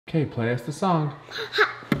Okay, play us the song.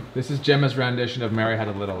 This is Gemma's rendition of Mary Had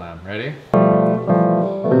a Little Lamb. Ready?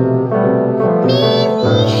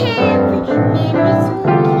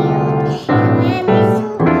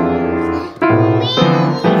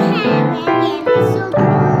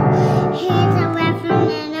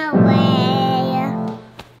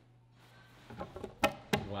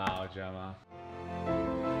 Wow, Gemma.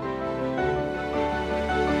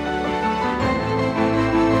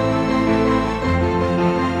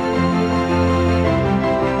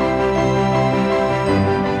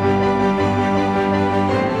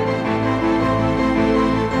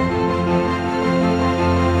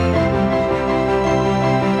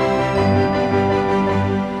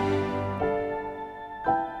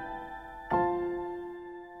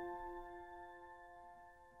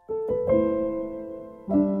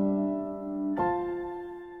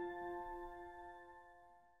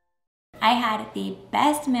 I had the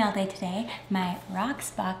best mail day today. My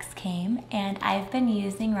Rocks box came and I've been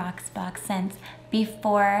using Rocks box since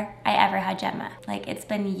before I ever had Gemma. Like, it's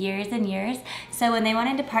been years and years. So when they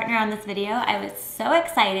wanted to partner on this video, I was so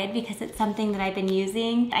excited because it's something that I've been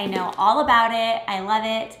using. I know all about it, I love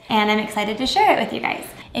it, and I'm excited to share it with you guys.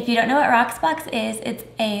 If you don't know what Rocks box is, it's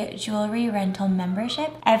a jewelry rental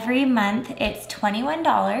membership. Every month it's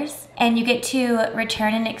 $21 and you get to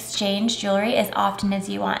return and exchange jewelry as often as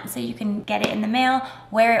you want. So you can get it in the mail,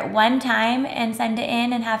 wear it one time and send it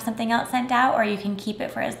in and have something else sent out, or you can keep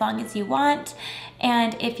it for as long as you want.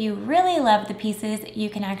 And if you really love the pieces, you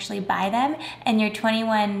can actually buy them, and your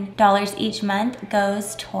 $21 each month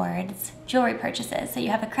goes towards jewelry purchases. So you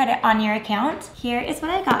have a credit on your account. Here is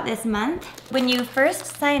what I got this month. When you first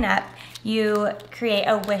sign up, you create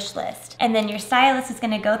a wish list, and then your stylist is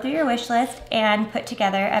going to go through your wish list and put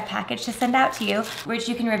together a package to send out to you, which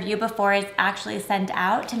you can review before it's actually sent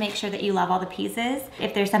out to make sure that you love all the pieces.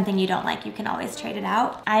 If there's something you don't like, you can always trade it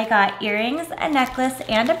out. I got earrings, a necklace,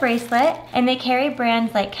 and a bracelet, and they carry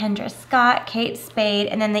brands like Kendra Scott, Kate Spade,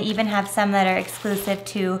 and then they even have some that are exclusive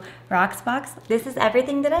to Rocks box. This is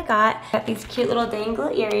everything that I got. Got these cute little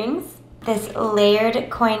dangle earrings, this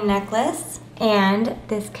layered coin necklace, and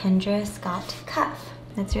this Kendra Scott cuff.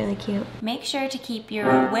 That's really cute. Make sure to keep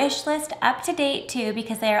your wish list up to date too,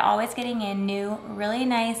 because they are always getting in new, really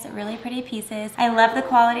nice, really pretty pieces. I love the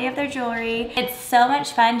quality of their jewelry. It's so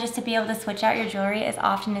much fun just to be able to switch out your jewelry as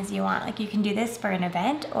often as you want. Like, you can do this for an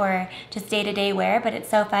event or just day-to-day wear, but it's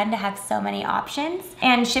so fun to have so many options.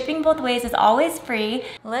 And shipping both ways is always free.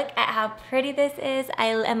 Look at how pretty this is. I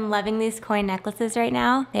am loving these coin necklaces right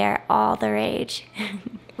now. They are all the rage.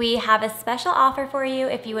 We have a special offer for you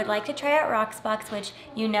if you would like to try out Rocks box, which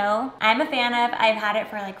you know I'm a fan of. I've had it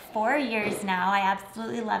for like 4 years now. I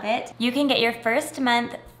absolutely love it. You can get your first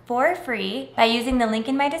month for free by using the link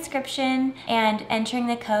in my description and entering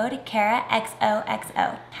the code Cara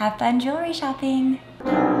XOXO. Have fun jewelry shopping.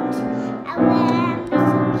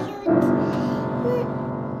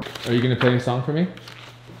 Are you gonna play a song for me?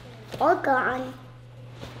 All gone.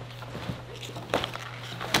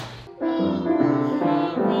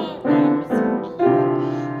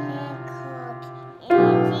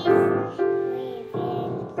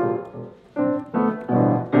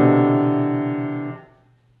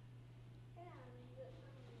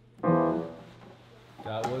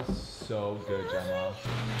 That was so good, Gemma.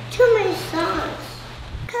 Too many songs.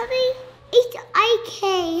 Cubby, it's IK.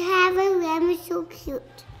 Have a lamb, so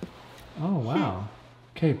cute. Oh, wow.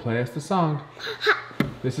 Okay, play us the song.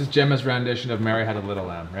 This is Gemma's rendition of Mary Had a Little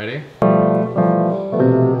Lamb. Ready?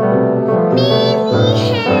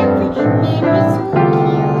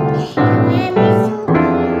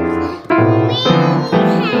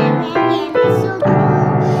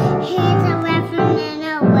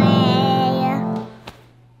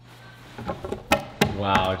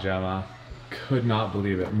 Wow, Gemma. Could not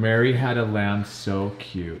believe it. Mary Had a Lamb So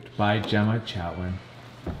Cute by Gemma Chatwin.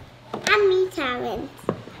 I'm me, Chatwins.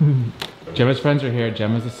 Gemma's friends are here.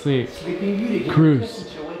 Gemma's asleep. Sleeping Beauty. Cruz.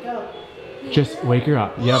 Wake up. Just wake her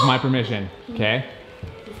up. You have my permission, okay?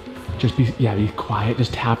 Just be quiet.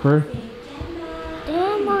 Just tap her.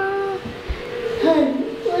 Gemma.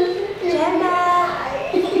 Gemma.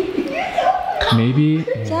 Maybe.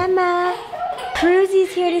 Gemma.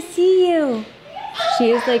 Cruzy's here to see you.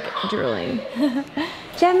 She is like drooling.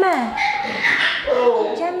 Gemma.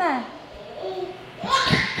 Gemma.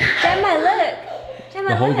 Gemma, look. Gemma,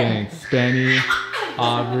 The whole look. gang. Spenny,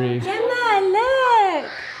 Aubrey. Gemma, look.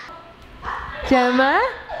 Gemma.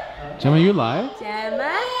 Gemma, you live?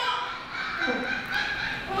 Gemma.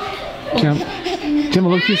 Gemma,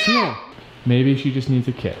 look who's here. Maybe she just needs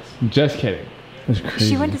a kiss. Just kidding. That's crazy.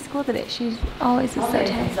 She went to school today. She always is so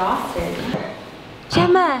tired. Exhausted.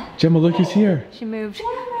 Gemma. Gemma, look who's here. She moved.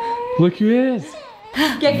 Look who it is.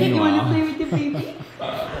 Get you want to play with the baby?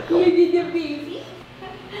 Look at the baby.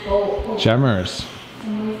 Gemmers,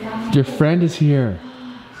 your friend is here.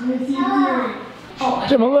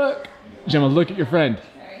 Gemma, look. Gemma, look at your friend.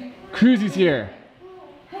 Cruzy's here.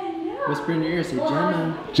 Whisper in your ear, say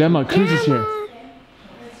Gemma. Gemma, Cruzy's here.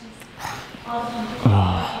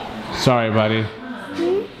 Oh, sorry, buddy.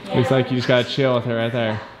 Looks like you just gotta chill with her right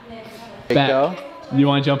there. Go. You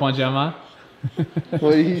want to jump on Gemma?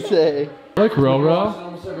 What do you say? Look,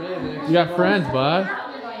 Roro. You got friends, bud.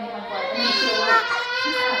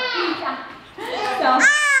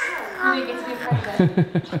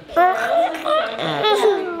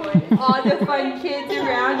 All the fun kids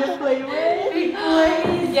around to play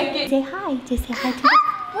with. Say hi. Just say hi to the...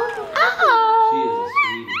 Oh,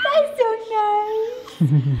 that's so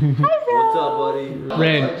nice. Hi, What's up, buddy?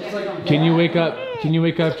 Wren, can you wake up? Can you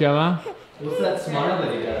wake up, Gemma? What's that smile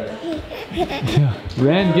that you got?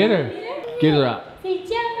 Wren, get her. Get her up. Say,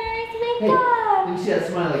 Jemmers, wake Let up. me see that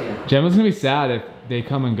smile again. Gemma's gonna be sad if they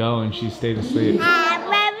come and go and she stayed asleep.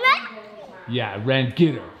 Yeah, Wren,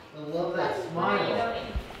 get her. I love that smile.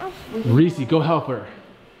 Reese, go help her.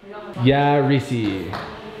 Yeah, Reese.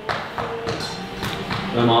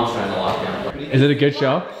 My mom's trying to lock down. Is it a good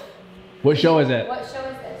show? What show is it? What show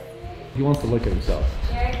is this? He wants to look at himself.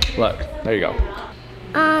 Look, there you go.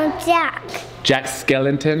 Jack. Jack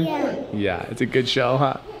Skellington? Yeah, it's a good show,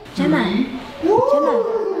 huh? Gemma. Gemma.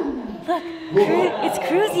 Look, it's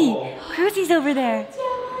Cruzy. Cruzy's over there.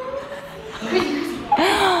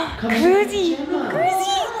 Cruzy. Cruzy. Look.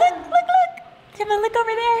 Gemma, look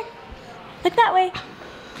over there. Look that way.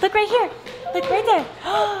 Look right here. Look right there.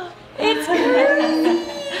 It's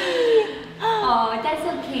Cruzy. Oh, that's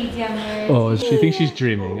okay, Gemma. Oh, she thinks she's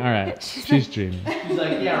dreaming. All right, she's dreaming. He's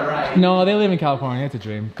like, yeah, right. No, they live in California. It's a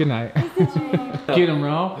dream. Good night. Get him,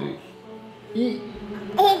 Ro. You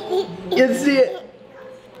can see it.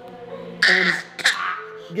 And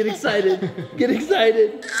get excited. Get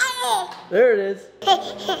excited. There it is.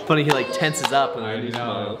 Funny, he like tenses up when I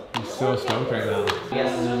know. He's so stoked right now. I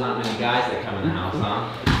guess there's not many guys that come in the house, huh?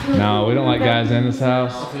 No, we don't like guys in this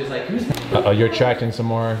house. So he's like, who's that? Uh-oh, you're attracting some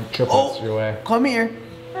more triplets your way. Come here.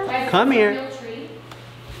 Come here.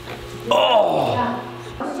 Oh!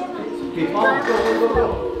 Okay, go.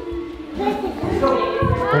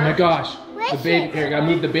 Oh my gosh. The baby, here, gotta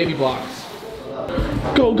move the baby blocks.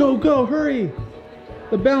 Go, hurry.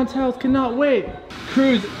 The bounce house cannot wait.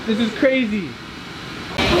 Cruz, this is crazy.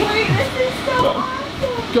 Wait, this is so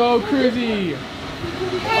awesome. Go, Cruzy.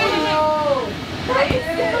 That is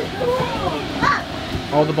so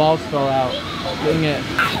cool. All the balls fell out. Dang it.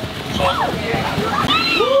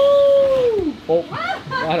 Oh,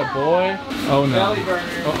 that a boy? Oh no.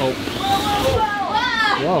 Uh-oh.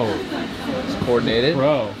 Whoa. It's coordinated.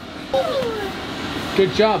 Bro.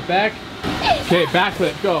 Good job, Beck. Okay,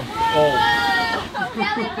 backflip, go. Oh.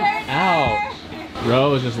 Ouch.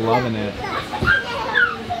 Ro is just loving it.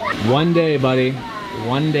 One day, buddy.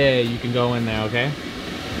 One day you can go in there, okay?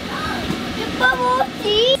 Bubble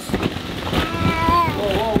tea.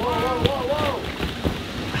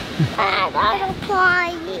 I gotta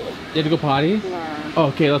party. You have to go potty? Yeah. Oh,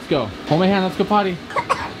 okay, let's go. Hold my hand, let's go potty.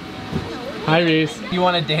 Hi, Reese. You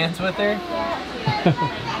want to dance with her?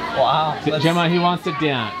 Wow. Gemma, he wants to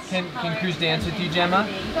dance. Can Cruz dance with you, Gemma?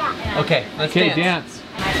 Okay, let's Okay, dance.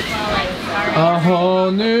 A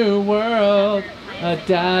whole new world, a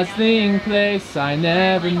dazzling place I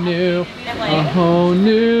never knew. A whole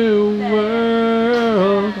new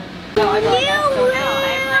world.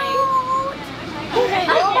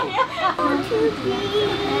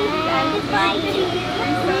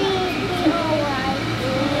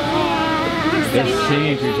 They're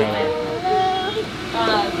singing to each other.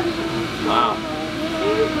 Wow.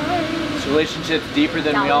 This relationship's deeper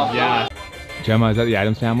than we all thought. Yeah. Gemma, is that the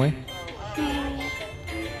Addams family?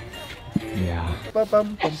 Yeah.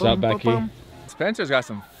 What's up, Becky? Spencer's got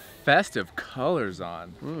some festive colors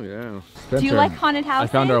on. Oh yeah. Spencer, Do you like haunted houses?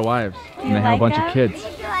 I found our wives, and you they have a like bunch of kids.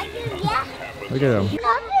 Look at them. Spooky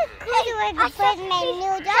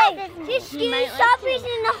zombies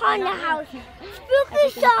in the haunted house. Spooky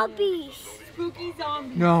zombies. Spooky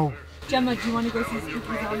zombies. No. Gemma, do you want to go see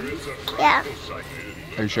spooky zombies? Yeah.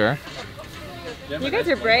 Are you sure? You guys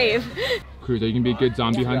are brave. Cruz, are you gonna be a good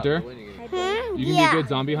zombie hunter? You can be a good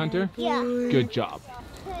zombie hunter? Yeah. Good job.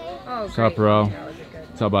 Oh, What's up, bro?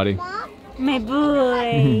 What's up, buddy? my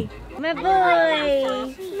boy. My boy.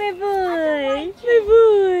 My boy. My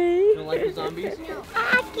You don't like the zombies?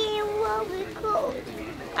 I can't wear cold. boy.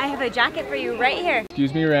 I have a jacket for you right here.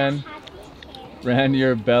 Excuse me, Wren. Wren,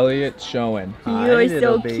 your belly, it's showing. You're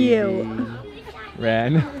so cute.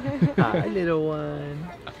 Wren. Hi, little one.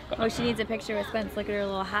 Oh, she needs a picture with Spence. Look at her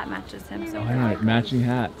little hat matches him. So Alright, matching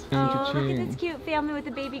hats. oh, look at this cute family with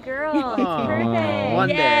a baby girl. Aw, It's perfect. one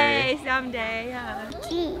Yay, day. someday. Yeah.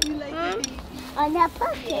 On that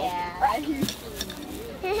pocket. That is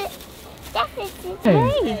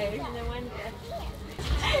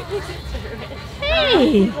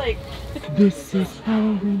Hey. This is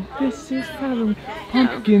Halloween, this is Halloween.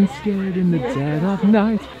 Pumpkin scared in the dead of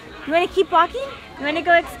night. You want to keep walking? You want to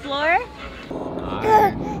go explore?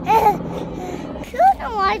 Cruz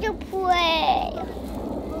don't want to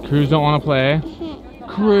play. Cruz don't want to play?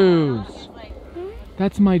 Cruz,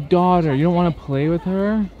 that's my daughter. You don't want to play with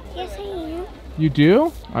her? Yes, I am. You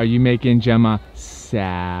do? Are you making Gemma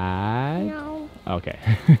sad? No. Okay.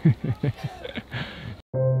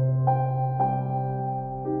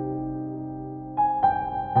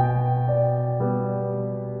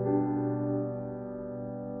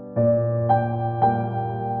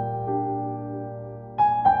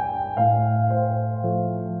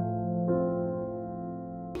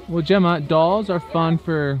 Well, Gemma, dolls are fun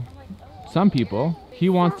for some people. He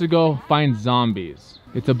wants to go find zombies.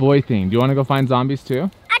 It's a boy thing. Do you want to go find zombies too?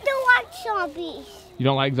 I don't like zombies. You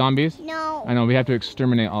don't like zombies? No. I know, we have to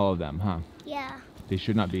exterminate all of them, huh? Yeah. They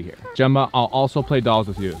should not be here. Gemma, I'll also play dolls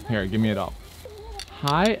with you. Here, give me a doll.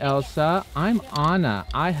 Hi, Elsa. I'm Anna.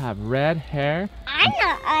 I have red hair. I'm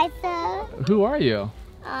not either. Who are you?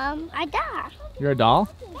 I die. You're a doll?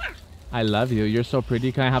 Yeah. I love you. You're so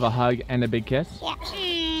pretty. Can I have a hug and a big kiss? Yeah.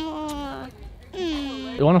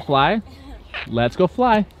 You want to fly? Let's go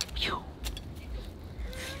fly.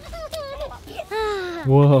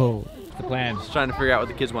 Whoa. What's the plan? Just trying to figure out what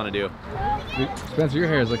the kids want to do. Spencer, your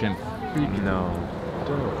hair is looking freaking No.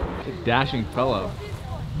 dope. A dashing fellow.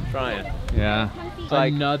 Trying. Yeah.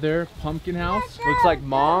 Like- Another pumpkin house. Looks like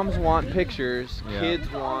moms want pictures, Yeah.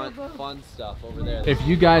 kids want fun stuff over there. If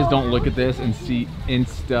you guys don't look at this and see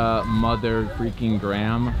Insta mother freaking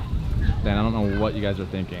gram, then I don't know what you guys are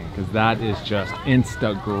thinking, because that is just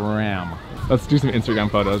Instagram. Let's do some Instagram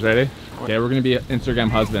photos. Ready? Okay, we're gonna be Instagram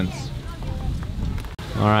husbands.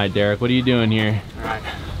 All right, Darik, what are you doing here? All right,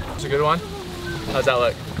 it's a good one. How's that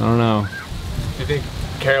look? I don't know. Do you think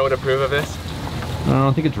Cara would approve of this? I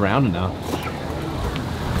don't think it's round enough.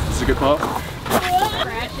 This is a good photo.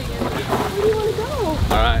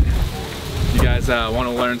 All right, you guys want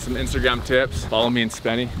to learn some Instagram tips? Follow me and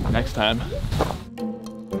Spenny next time.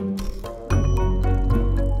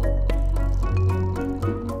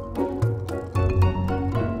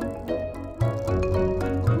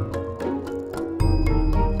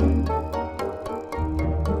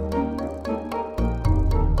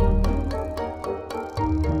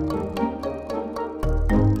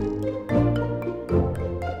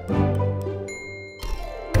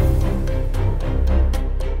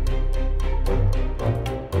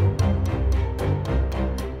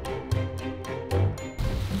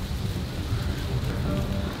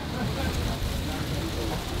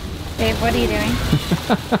 Babe, what are you doing?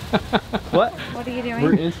 What? What are you doing?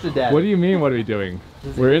 We're Insta-dad. What do you mean, what are we doing?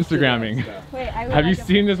 We're Instagramming. Wait, I Have you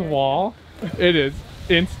seen this wall? It is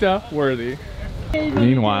Insta worthy.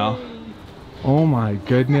 Meanwhile, oh my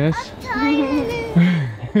goodness.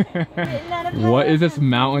 What is this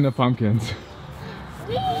mountain of pumpkins?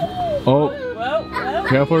 Oh,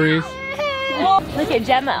 careful, Reese. Look at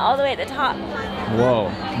Gemma all the way at the top.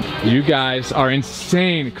 Whoa. You guys are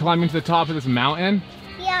insane climbing to the top of this mountain.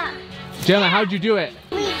 Yeah. Gemma, how'd you do it?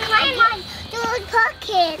 We climb on those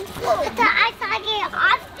pumpkins. I saw get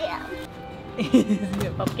off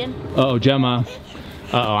them. Pumpkin? Uh-oh, Gemma.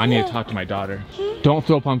 Uh-oh, I need to talk to my daughter. Don't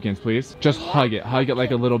throw pumpkins, please. Just hug it. Hug it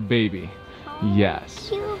like a little baby. Yes.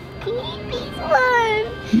 Cute baby's one.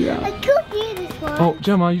 Yeah. A cute baby's one. Oh,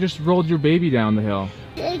 Gemma, you just rolled your baby down the hill.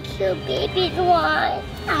 A cute baby's one.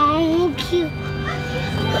 Oh, cute.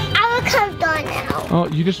 I will come down now. Oh,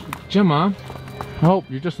 you just, Gemma. Oh,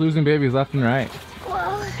 you're just losing babies left and right.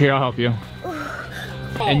 Well, Here, I'll help you.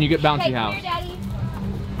 And you get bouncy Hey, house. here, Daddy.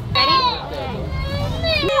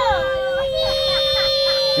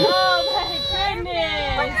 Oh my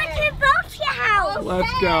goodness. We're going to bouncy house.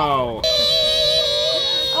 Let's go.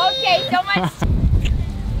 Okay, so much.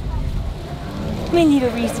 We need a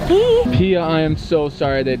Reese pee. Pia, I am so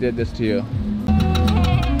sorry they did this to you.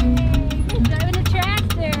 Driving a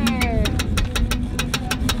tractor.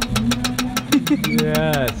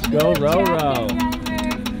 Yes, go row row.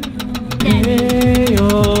 Hey,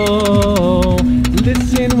 oh,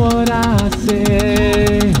 listen what I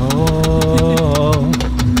say. Oh,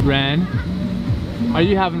 Wren, are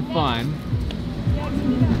you having fun?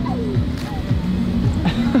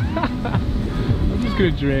 I'm just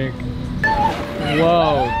gonna drink.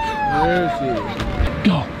 Whoa, where is he?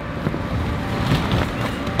 Go.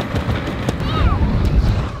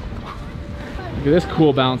 Look at this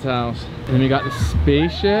cool bounce house. And then we got the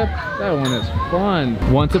spaceship. That one is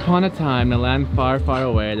fun. Once upon a time, in a land far, far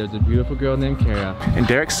away, there was a beautiful girl named Cara. And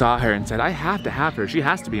Darik saw her and said, I have to have her. She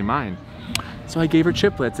has to be mine. So I gave her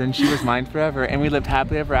triplets and she was mine forever. And we lived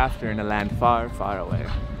happily ever after in a land far, far away.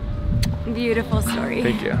 Beautiful story.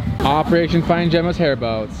 Thank you. Operation Find Gemma's hair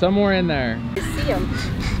bow. Somewhere in there. You see him.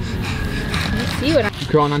 You see what I'm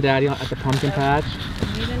Crawling on Daddy at the pumpkin patch.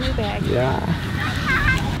 need a new bag.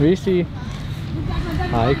 Yeah. Reese.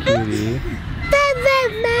 Hi, cutie.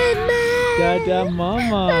 Dada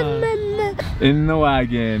mama. In the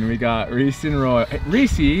wagon, we got Reese and Roy. Hey,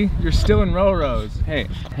 Reese, you're still in Roro's. Hey,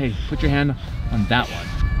 put your hand on that one.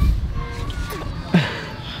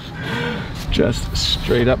 Just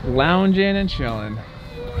straight up lounging and chilling.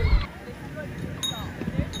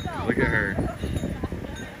 Look at her.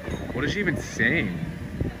 What is she even saying?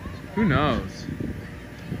 Who knows?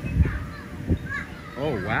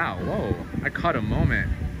 Oh wow, whoa. I caught a moment.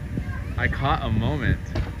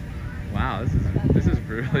 Wow, this is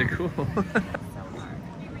really cool.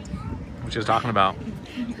 What she was talking about.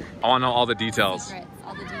 I wanna know all the details.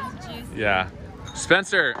 All the juice. Yeah.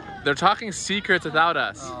 Spencer, they're talking secrets without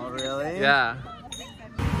us. Oh, really? Yeah.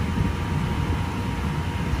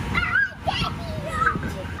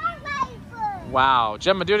 Wow,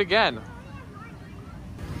 Gemma, do it again.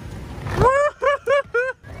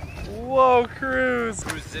 Whoa, cruise.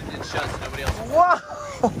 Cruise zipped and shut so nobody else. Whoa.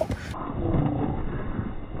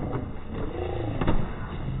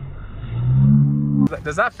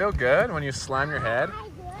 Does that feel good when you slam your head?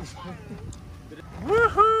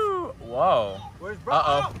 Woohoo! Whoa. Where's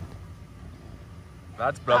brother? Uh-oh.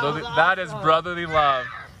 That's brotherly. That is brotherly love.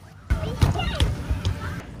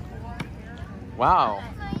 Wow.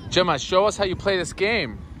 Gemma, show us how you play this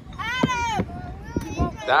game.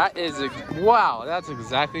 That is, wow, that's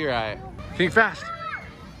exactly right. Think fast.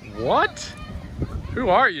 What? Who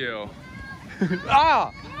are you?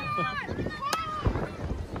 Ah!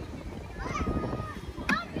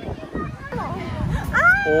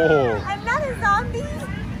 Oh. I'm not a zombie.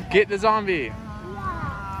 Get the zombie.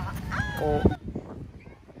 Oh.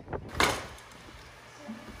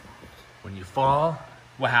 When you fall,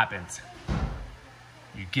 what happens?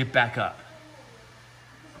 You get back up.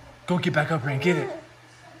 Go get back up, Wren. Get it.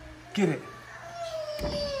 Get it.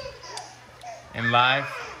 In life,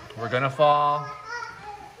 we're gonna fall.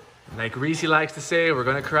 Like Reese likes to say, we're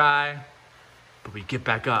gonna cry, but we get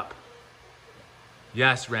back up.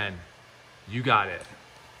 Yes, Wren, you got it.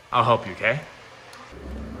 I'll help you, okay?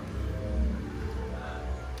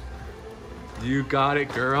 You got it,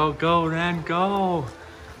 girl. Go, Wren, go.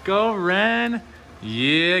 Go, Wren.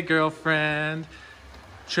 Yeah, girlfriend.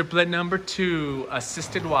 Triplet number 2,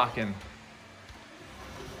 assisted walking.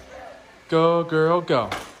 Go, girl, go.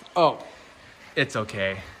 Oh, it's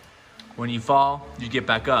okay. When you fall, you get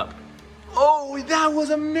back up. Oh, that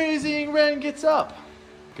was amazing. Wren gets up.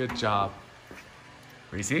 Good job.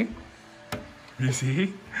 Reese? Reese?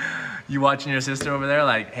 You watching your sister over there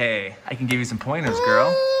like, hey, I can give you some pointers,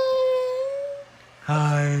 girl.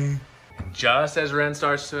 Hi. Just as Wren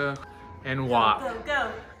starts to and walk.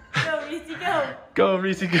 Go, Reese, go. Go,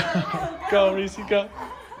 Reese, go. Go, Reese, go.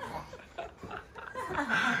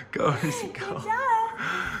 Go, Reese, go.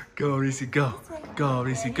 Go, Reese, go. Go,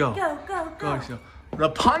 Reese, go. Go, Reese, go.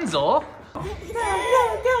 Rapunzel?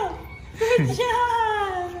 Go. Good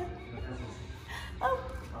job. Oh.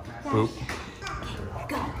 Boop.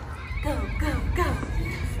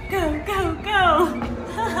 Go.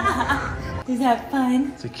 Is that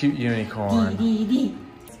fun? It's a cute unicorn. Dee.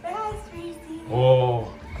 Fast, Reese.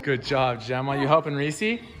 Whoa. Good job, Gemma. You helping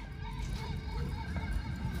Reese?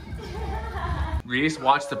 Reese,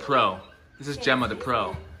 watch the pro. This is Gemma, the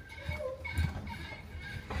pro.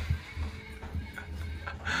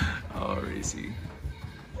 Oh, Reese.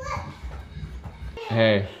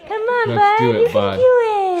 Hey. Come on, let's bud. do it, You bud.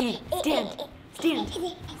 can do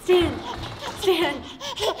it. Stand.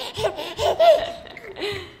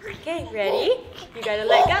 Okay, ready? You gotta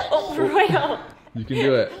let go. Oh, Royal. You can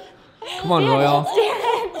do it. Come on, Royal.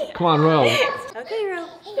 Stand. Come on, Royal. Okay, Royal.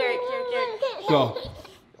 Darik. Go.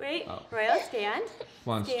 Wait, Royal, stand.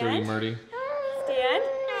 Come on, Stand. sturdy Murdy. Stand.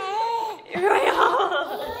 Royal.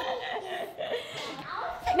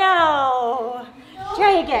 No.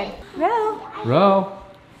 Try again. Row.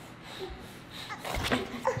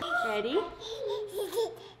 Ready?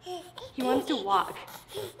 He wants to walk.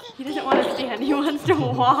 He doesn't want to stand. He wants to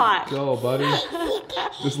walk. Go, buddy.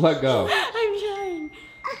 Just let go. I'm trying.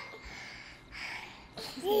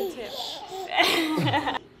 He's gonna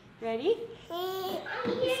tip. Ready?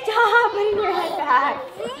 Stop putting your head back.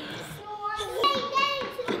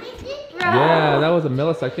 Yeah, that was a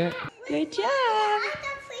millisecond. Good job.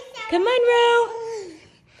 Come on, Ro.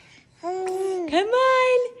 Come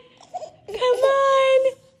on. Come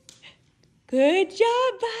on. Good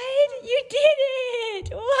job, bud. You did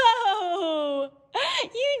it. Whoa.